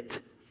rid of it.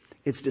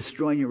 It's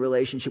destroying your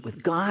relationship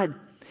with God.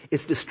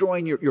 It's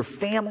destroying your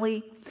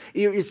family.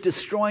 It's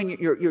destroying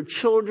your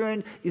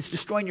children. It's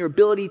destroying your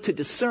ability to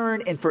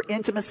discern and for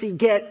intimacy.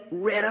 Get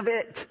rid of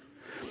it.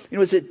 It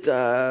was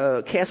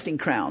at Casting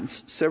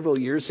Crowns several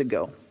years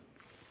ago.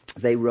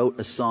 They wrote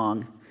a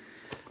song,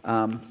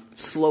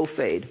 Slow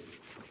Fade.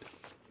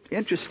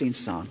 Interesting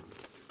song.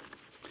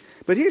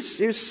 But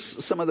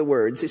here's some of the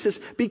words. He says,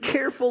 be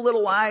careful,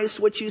 little eyes,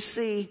 what you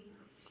see.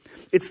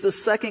 It's the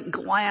second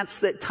glance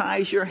that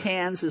ties your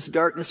hands as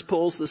darkness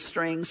pulls the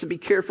strings. And be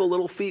careful,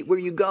 little feet, where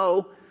you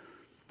go,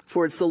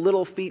 for it's the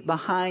little feet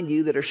behind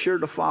you that are sure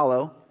to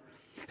follow.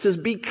 He says,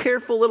 be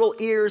careful, little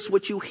ears,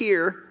 what you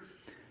hear.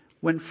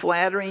 When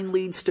flattering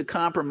leads to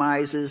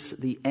compromises,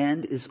 the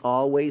end is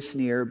always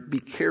near. Be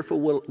careful,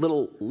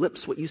 little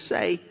lips, what you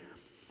say.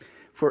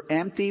 For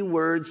empty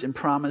words and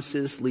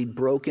promises lead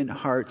broken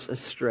hearts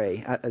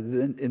astray.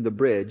 In the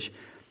bridge,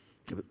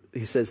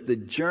 he says, the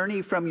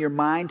journey from your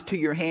mind to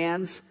your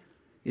hands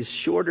is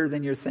shorter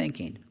than you're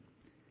thinking.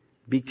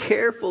 Be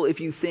careful if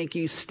you think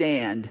you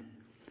stand.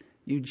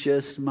 You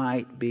just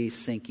might be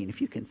sinking. If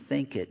you can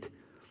think it,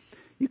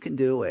 you can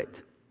do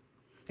it.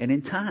 And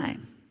in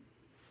time,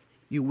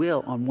 you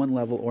will on one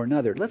level or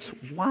another. Let's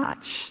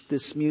watch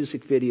this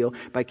music video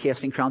by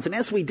Casting Crowns. And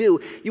as we do,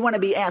 you want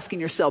to be asking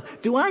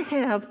yourself, do I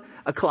have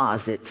a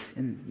closet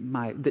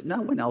that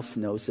no one else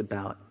knows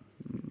about?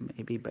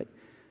 Maybe, but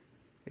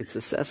it's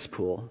a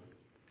cesspool.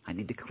 I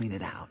need to clean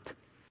it out.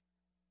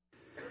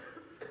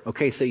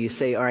 Okay, so you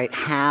say, all right,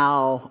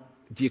 how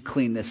do you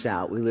clean this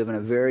out? We live in a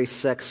very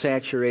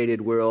sex-saturated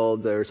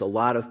world. There's a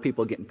lot of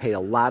people getting paid a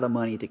lot of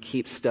money to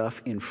keep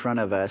stuff in front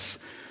of us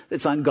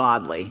that's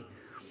ungodly.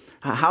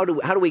 How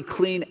do we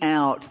clean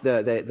out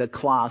the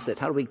closet?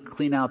 How do we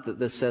clean out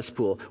the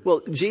cesspool?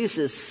 Well,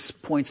 Jesus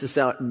points this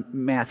out in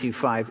Matthew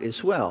 5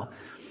 as well.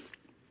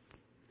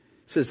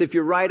 He says, if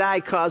your right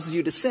eye causes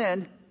you to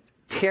sin,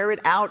 tear it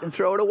out and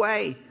throw it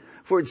away.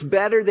 For it's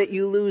better that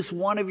you lose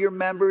one of your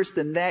members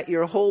than that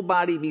your whole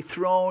body be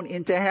thrown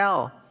into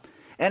hell.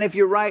 And if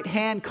your right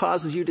hand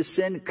causes you to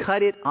sin,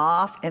 cut it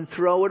off and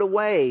throw it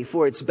away.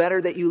 For it's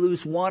better that you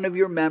lose one of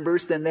your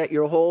members than that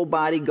your whole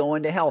body go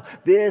into hell.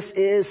 This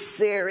is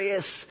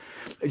serious.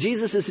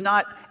 Jesus is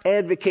not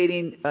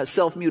advocating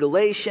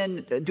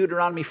self-mutilation.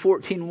 Deuteronomy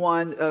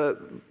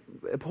 14:1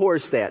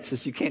 abhors that,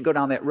 says you can't go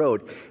down that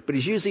road. But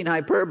he's using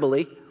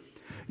hyperbole.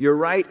 Your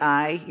right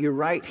eye, your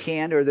right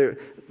hand are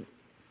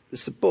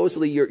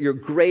supposedly your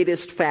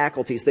greatest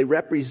faculties. They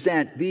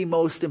represent the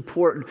most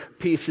important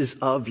pieces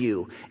of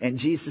you. And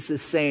Jesus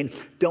is saying,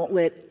 don't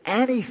let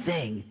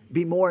anything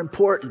be more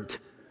important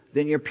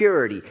than your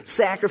purity.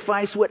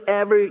 Sacrifice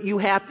whatever you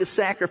have to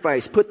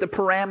sacrifice. Put the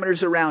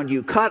parameters around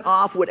you. Cut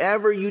off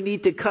whatever you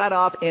need to cut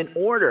off in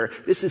order.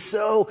 This is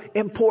so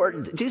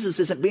important. Jesus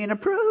isn't being a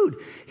prude.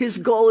 His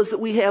goal is that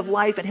we have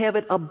life and have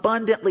it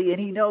abundantly. And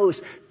he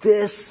knows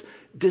this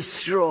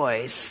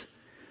destroys.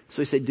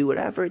 So he said, do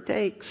whatever it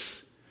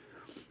takes.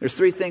 There's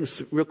three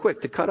things real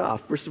quick to cut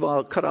off. First of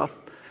all, cut off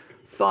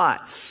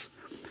thoughts.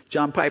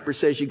 John Piper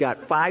says you got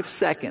 5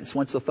 seconds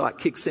once the thought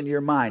kicks into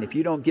your mind. If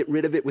you don't get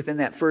rid of it within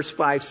that first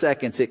 5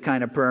 seconds, it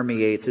kind of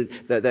permeates.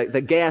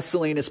 The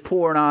gasoline is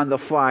pouring on the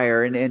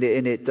fire and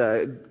it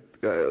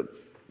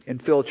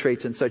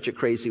infiltrates in such a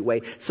crazy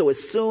way. So as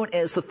soon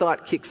as the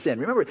thought kicks in,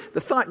 remember,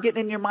 the thought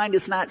getting in your mind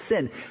is not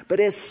sin.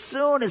 But as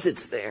soon as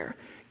it's there,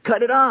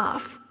 cut it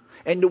off.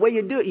 And the way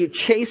you do it, you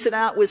chase it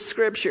out with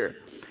Scripture.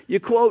 You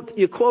quote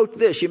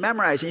this, you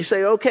memorize, and you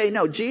say, okay,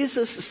 no,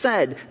 Jesus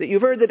said that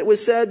you've heard that it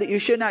was said that you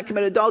should not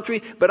commit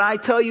adultery, but I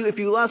tell you, if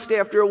you lust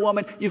after a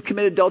woman, you've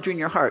committed adultery in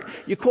your heart.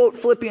 You quote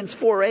Philippians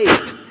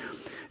 4:8.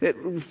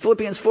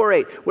 Philippians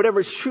 4:8. Whatever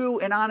is true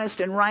and honest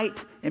and right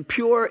and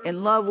pure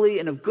and lovely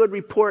and of good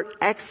report,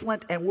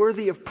 excellent and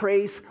worthy of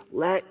praise,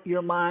 let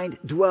your mind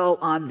dwell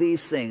on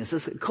these things.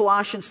 This is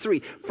Colossians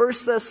 3.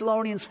 1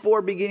 Thessalonians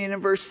 4, beginning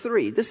in verse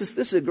 3. This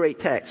is a great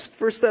text.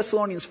 1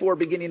 Thessalonians 4,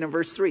 beginning in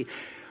verse 3.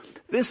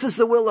 This is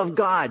the will of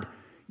God,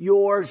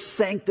 your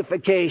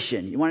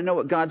sanctification. You want to know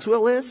what God's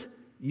will is?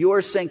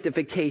 Your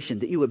sanctification,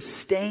 that you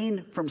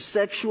abstain from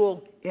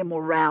sexual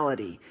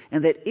immorality,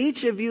 and that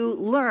each of you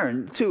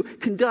learn to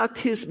conduct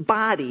his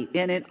body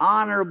in an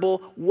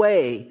honorable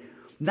way,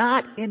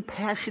 not in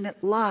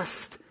passionate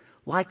lust,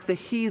 like the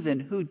heathen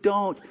who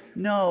don't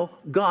know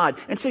God.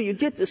 And so you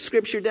get the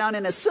Scripture down,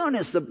 and as soon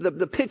as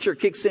the picture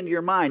kicks into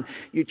your mind,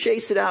 you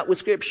chase it out with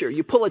Scripture.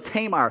 You pull a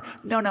Tamar.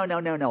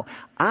 No.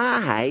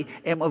 I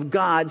am of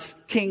God's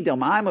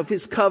kingdom. I'm of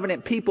his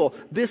covenant people.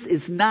 This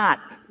is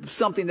not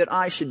something that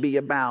I should be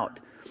about.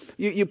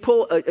 You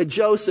pull a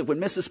Joseph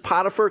when Mrs.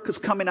 Potiphar is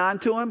coming on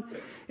to him,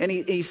 and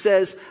he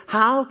says,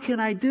 how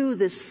can I do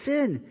this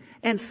sin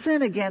and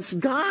sin against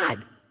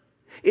God?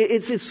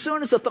 It's as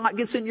soon as the thought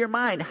gets in your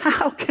mind,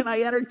 how can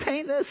I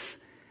entertain this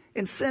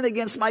and sin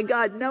against my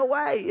God? No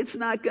way. It's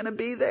not going to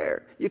be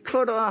there. You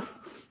cut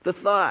off the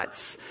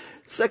thoughts.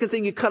 Second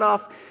thing, you cut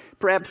off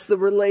perhaps the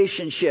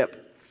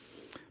relationship.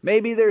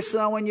 Maybe there's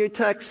someone you're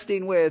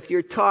texting with,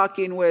 you're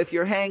talking with,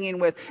 you're hanging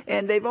with,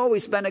 and they've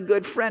always been a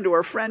good friend or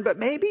a friend, but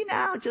maybe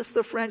now just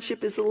the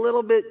friendship is a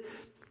little bit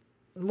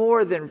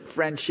more than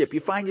friendship.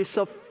 You find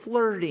yourself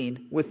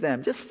flirting with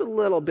them just a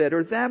little bit,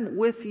 or them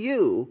with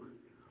you.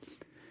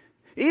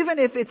 Even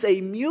if it's a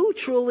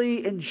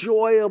mutually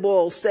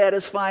enjoyable,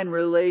 satisfying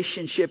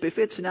relationship, if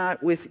it's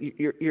not with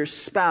your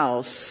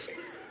spouse,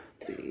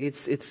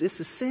 it's a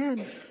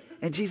sin.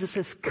 And Jesus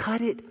says, cut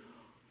it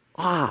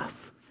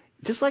off.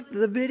 Just like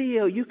the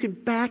video, you can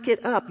back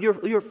it up.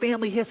 Your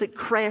family hasn't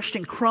crashed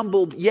and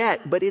crumbled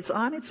yet, but it's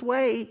on its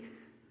way.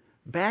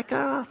 Back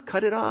off.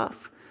 Cut it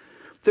off.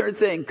 Third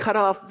thing, cut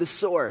off the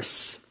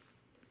source.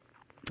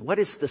 What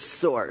is the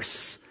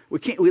source?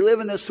 We live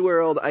in this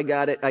world. I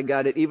got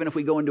it. Even if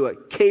we go into a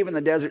cave in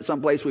the desert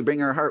someplace, we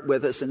bring our heart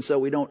with us, and so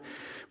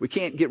we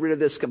can't get rid of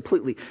this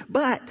completely.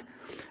 But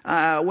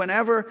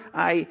whenever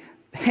I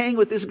hang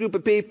with this group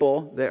of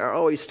people, they are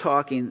always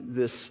talking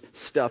this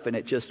stuff, and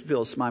it just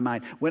fills my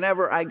mind.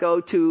 Whenever I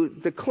go to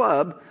the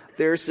club,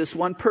 there's this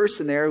one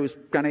person there who's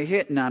kind of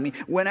hitting on me.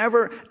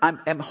 Whenever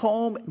I'm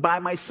home by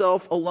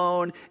myself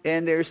alone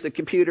and there's the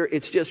computer,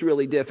 it's just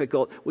really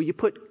difficult. Well, you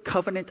put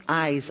covenant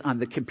eyes on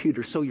the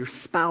computer so your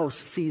spouse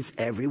sees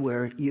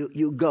everywhere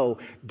you go.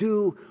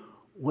 Do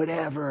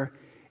whatever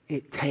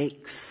it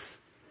takes,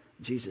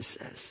 Jesus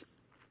says.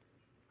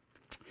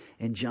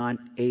 In John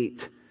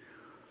 8,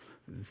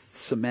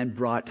 some men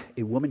brought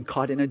a woman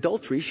caught in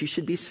adultery. She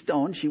should be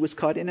stoned. She was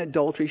caught in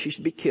adultery. She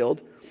should be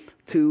killed,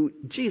 to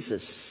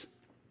Jesus.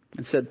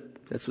 And said,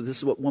 this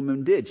is what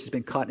woman did. She's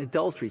been caught in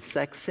adultery,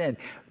 sex, sin.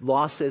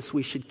 Law says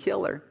we should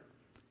kill her.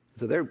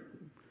 So they're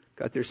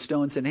got their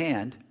stones in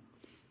hand.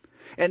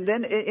 And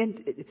then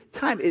in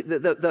time,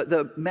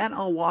 the men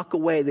all walk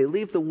away. They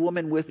leave the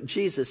woman with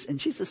Jesus. And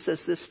Jesus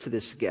says this to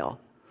this gal.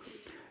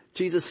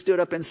 Jesus stood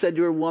up and said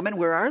to her, woman,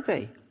 where are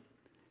they?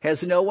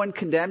 Has no one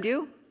condemned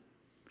you?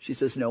 She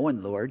says, no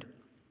one, Lord.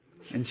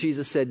 And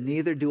Jesus said,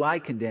 neither do I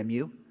condemn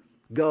you.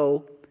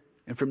 Go.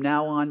 And from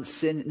now on,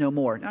 sin no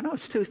more. No,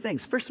 it's two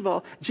things. First of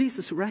all,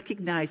 Jesus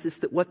recognizes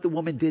that what the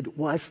woman did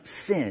was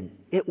sin.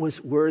 It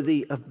was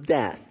worthy of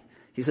death.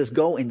 He says,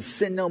 go and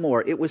sin no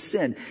more. It was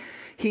sin.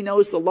 He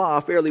knows the law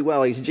fairly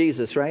well. He's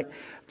Jesus, right?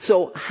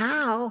 So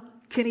how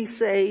can he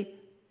say,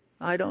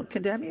 I don't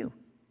condemn you?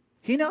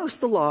 He knows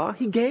the law.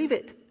 He gave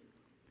it.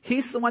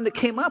 He's the one that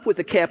came up with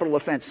the capital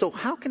offense. So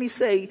how can he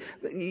say,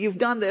 you've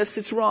done this,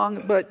 it's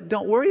wrong, but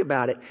don't worry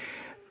about it?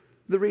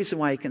 The reason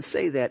why he can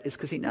say that is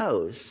because he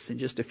knows in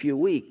just a few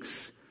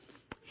weeks,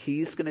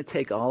 he's going to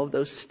take all of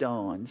those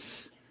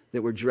stones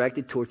that were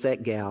directed towards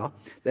that gal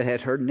that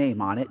had her name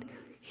on it.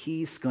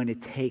 He's going to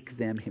take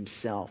them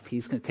himself.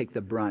 He's going to take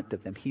the brunt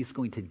of them. He's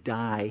going to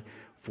die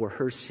for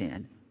her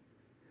sin.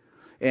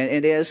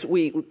 And as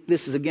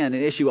this is again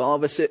an issue all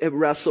of us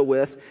wrestle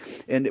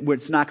with, and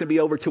it's not going to be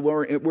over till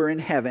we're in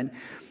heaven,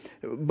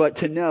 but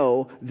to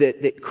know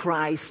that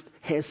Christ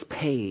has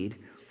paid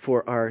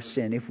for our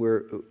sin. If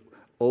we're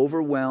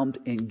overwhelmed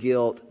in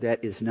guilt,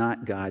 that is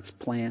not God's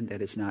plan,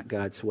 that is not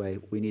God's way.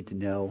 We need to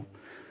know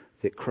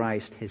that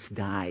Christ has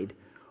died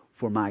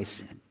for my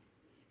sin,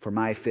 for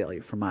my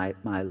failure, for my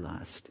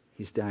lust.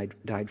 He's died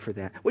for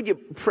that. Would you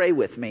pray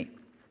with me?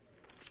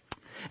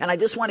 And I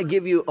just want to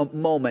give you a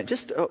moment,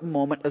 just a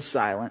moment of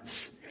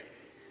silence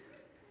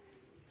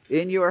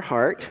in your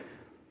heart.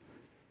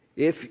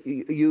 If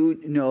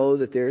you know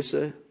that there's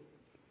a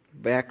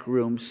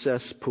backroom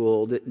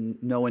cesspool that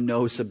no one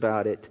knows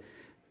about it,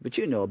 but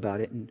you know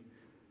about it, and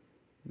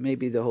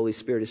maybe the Holy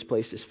Spirit has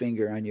placed his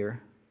finger on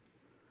your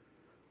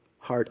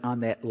heart,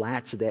 on that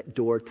latch of that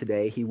door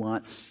today. He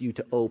wants you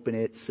to open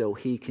it so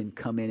he can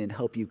come in and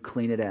help you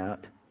clean it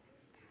out.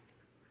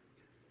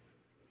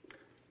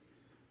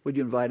 Would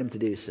you invite him to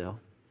do so?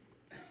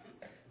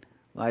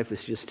 Life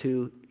is just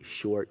too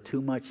short.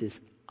 Too much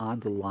is on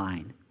the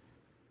line.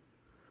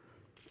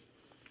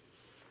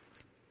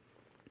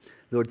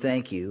 Lord,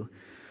 thank you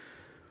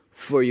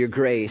for your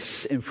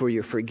grace and for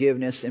your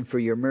forgiveness and for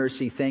your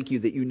mercy. Thank you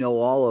that you know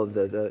all of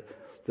the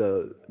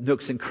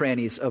nooks and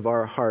crannies of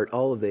our heart,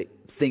 all of the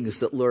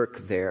things that lurk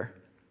there.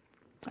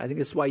 I think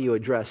that's why you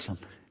address them.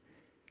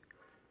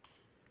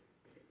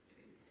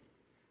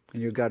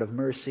 And you're God of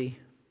mercy.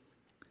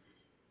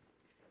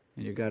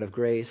 And you're God of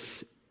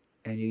grace,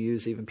 and you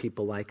use even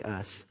people like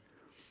us.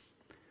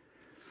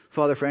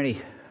 Father, for any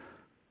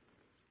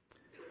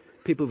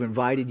people who've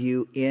invited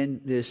you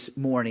in this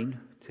morning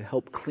to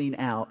help clean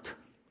out,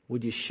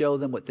 would you show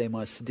them what they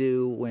must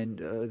do when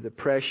the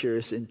pressure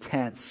is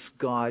intense?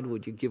 God,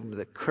 would you give them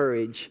the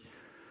courage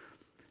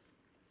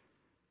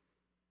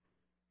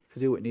to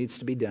do what needs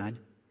to be done?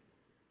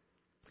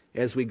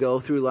 As we go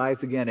through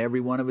life, again, every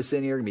one of us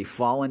in here are going to be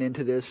falling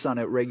into this on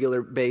a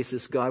regular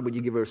basis. God, would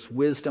you give us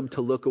wisdom to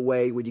look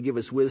away? Would you give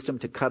us wisdom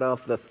to cut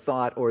off the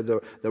thought or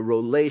the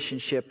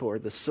relationship or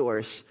the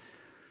source?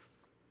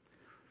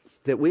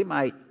 That we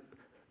might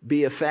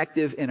be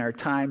effective in our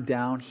time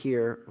down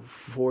here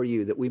for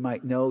you. That we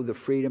might know the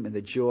freedom and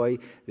the joy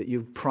that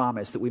you've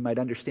promised. That we might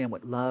understand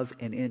what love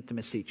and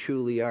intimacy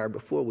truly are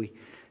before we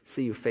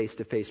see you face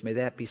to face. May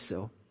that be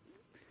so.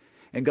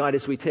 And God,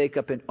 as we take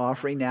up an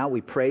offering now,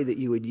 we pray that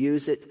you would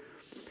use it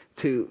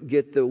to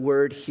get the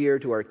word here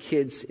to our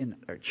kids in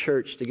our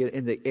church, to get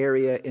in the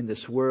area, in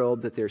this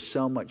world, that there's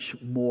so much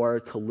more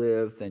to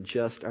live than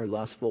just our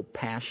lustful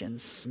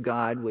passions.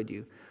 God, would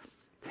you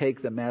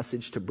take the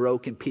message to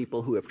broken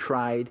people who have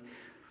tried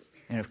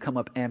and have come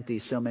up empty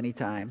so many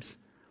times,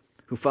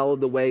 who followed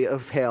the way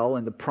of hell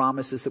and the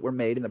promises that were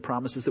made and the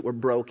promises that were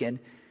broken,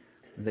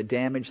 and the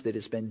damage that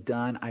has been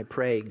done. I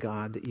pray,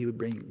 God, that you would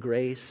bring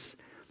grace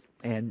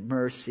and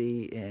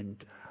mercy,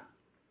 and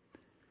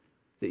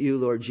that you,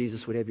 Lord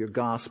Jesus, would have your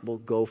gospel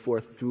go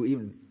forth through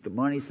even the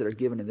monies that are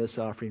given in this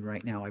offering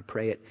right now. I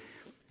pray it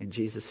in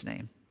Jesus'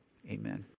 name. Amen.